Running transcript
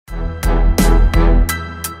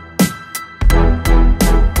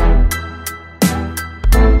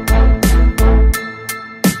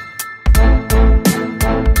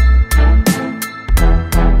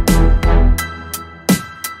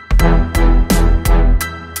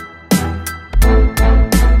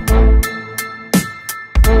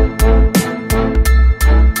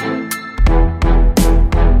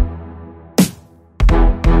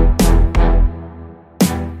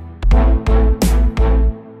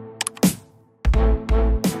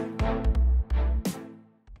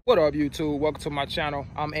What up, YouTube? Welcome to my channel.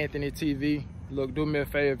 I'm Anthony TV. Look, do me a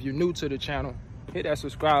favor, if you're new to the channel, hit that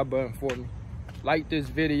subscribe button for me. Like this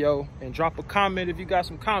video and drop a comment if you got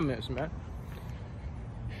some comments, man.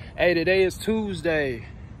 Hey, today is Tuesday.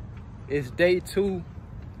 It's day 2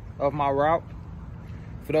 of my route.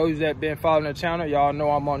 For those that been following the channel, y'all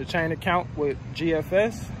know I'm on the chain account with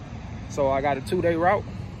GFS. So I got a 2-day route.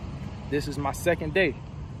 This is my 2nd day.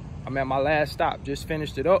 I'm at my last stop, just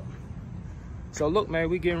finished it up. So look, man,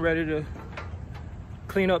 we getting ready to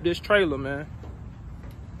clean up this trailer, man.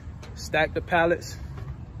 Stack the pallets.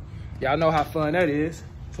 Y'all know how fun that is.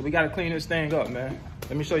 So we gotta clean this thing up, man.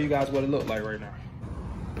 Let me show you guys what it look like right now.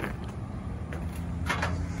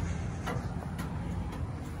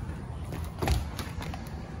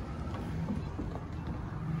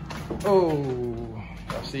 Oh,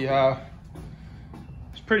 y'all see how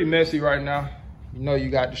it's pretty messy right now. You know, you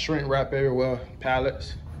got the shrink wrap everywhere,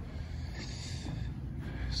 pallets.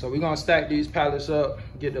 So we're gonna stack these pallets up,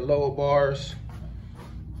 get the lower bars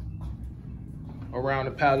around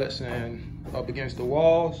the pallets and up against the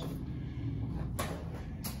walls.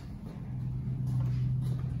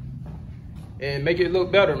 And make it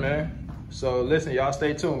look better, man. So listen, y'all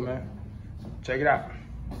stay tuned, man. Check it out.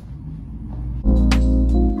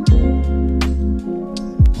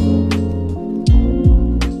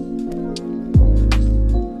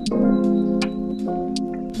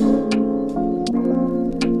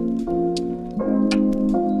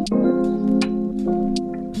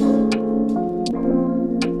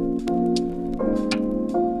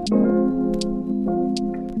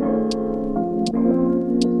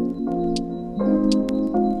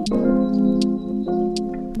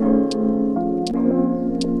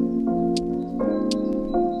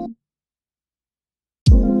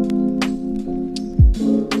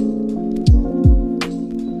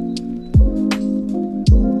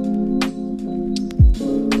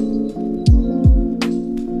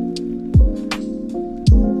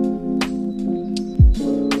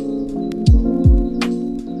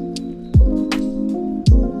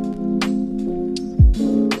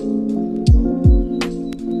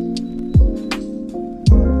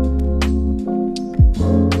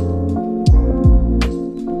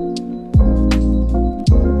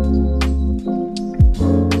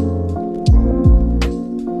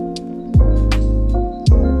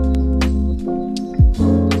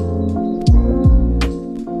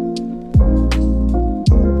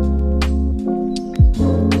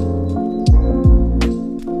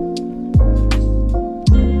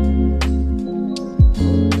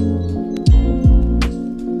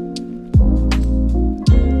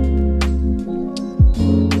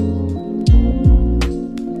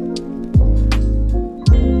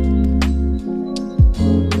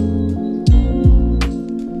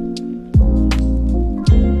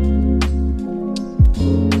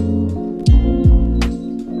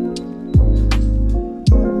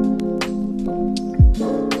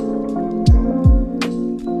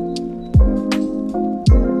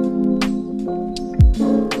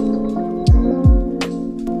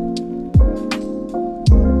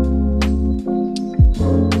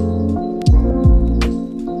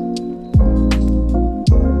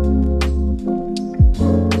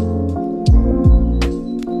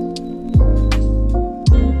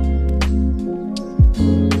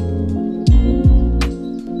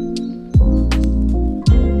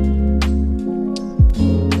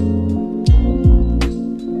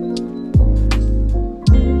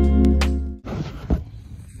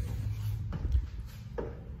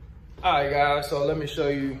 All right, guys, so let me show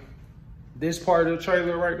you this part of the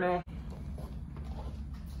trailer right now.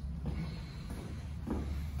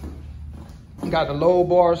 Got the lower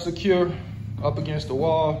bars secure up against the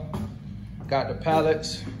wall. Got the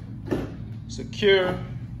pallets secure.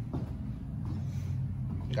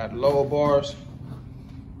 Got the lower bars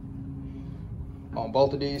on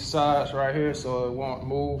both of these sides right here so it won't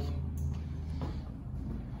move.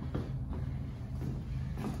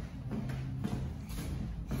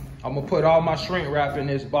 I'm gonna put all my shrink wrap in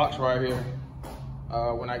this box right here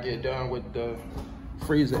when I get done with the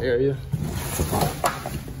freezer area.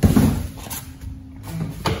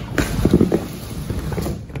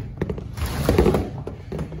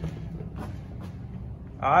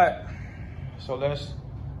 All right, so let's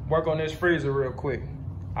work on this freezer real quick.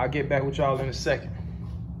 I'll get back with y'all in a second.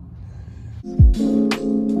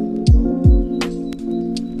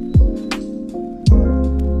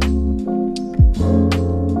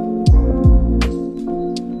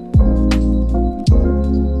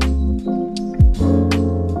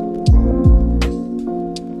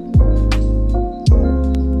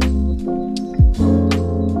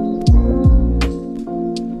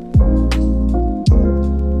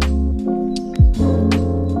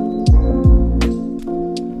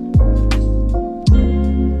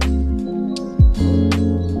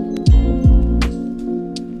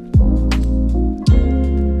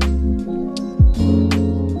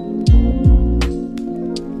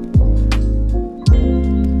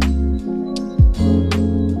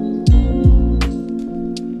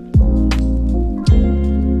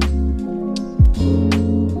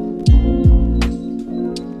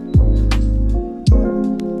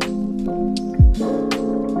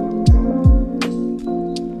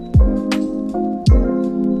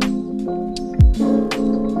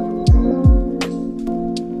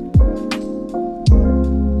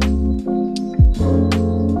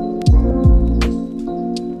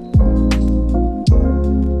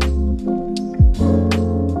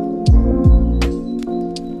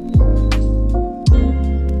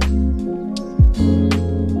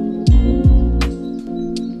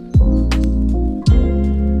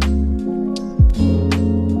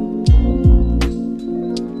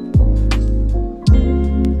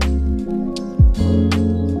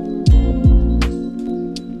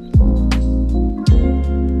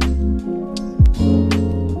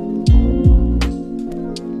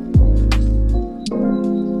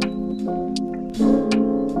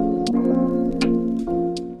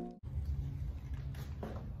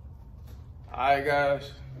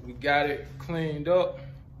 We got it cleaned up.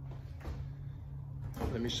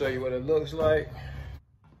 Let me show you what it looks like.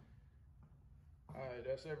 All right,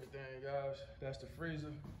 that's everything, guys. That's the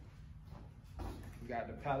freezer. We got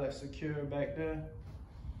the pallet secure back there.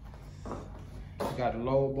 We got the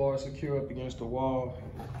low bar secure up against the wall.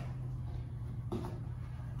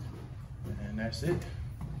 And that's it.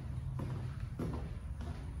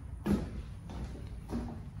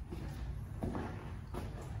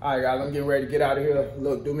 All right, guys, I'm getting ready to get out of here.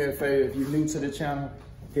 Look, do me a favor, if you're new to the channel,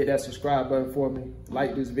 hit that subscribe button for me,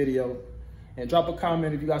 like this video, and drop a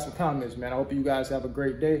comment if you got some comments, man. I hope you guys have a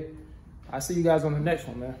great day. I'll see you guys on the next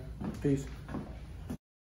one, man. Peace.